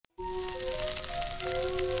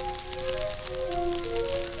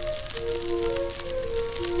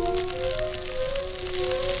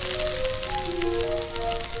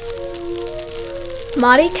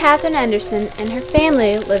Maudie Catherine Anderson and her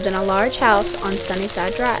family lived in a large house on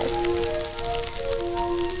Sunnyside Drive.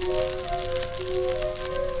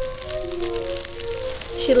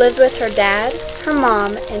 She lived with her dad, her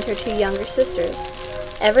mom, and her two younger sisters.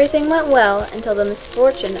 Everything went well until the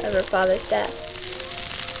misfortune of her father's death.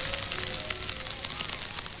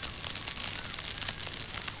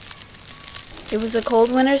 It was a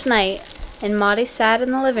cold winter's night, and Maudie sat in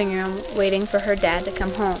the living room waiting for her dad to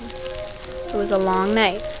come home. It was a long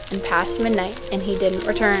night, and past midnight, and he didn't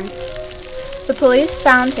return. The police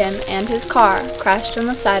found him and his car crashed on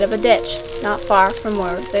the side of a ditch, not far from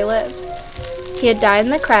where they lived. He had died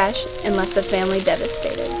in the crash and left the family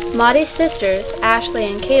devastated. Maudie's sisters,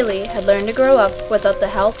 Ashley and Kaylee, had learned to grow up without the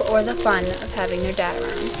help or the fun of having their dad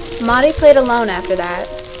around. Maudie played alone after that,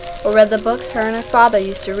 or read the books her and her father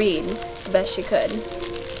used to read, the best she could.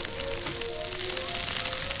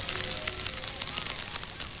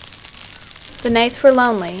 The nights were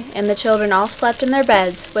lonely, and the children all slept in their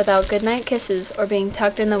beds without goodnight kisses or being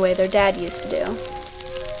tucked in the way their dad used to do.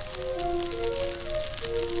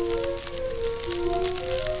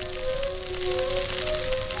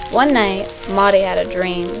 One night, Maudie had a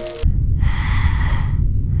dream.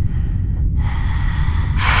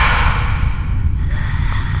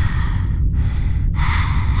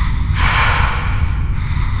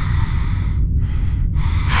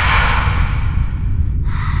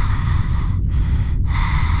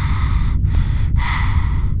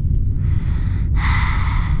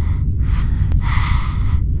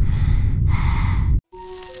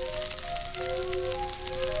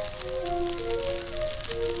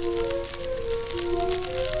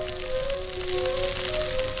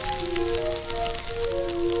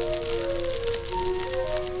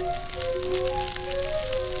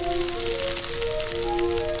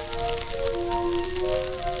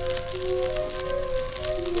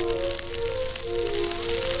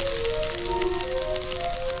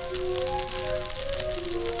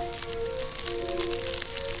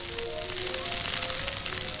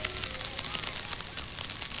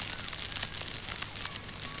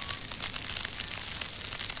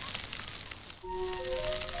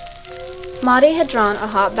 Maudie had drawn a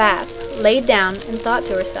hot bath, laid down, and thought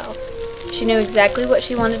to herself. She knew exactly what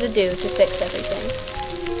she wanted to do to fix everything.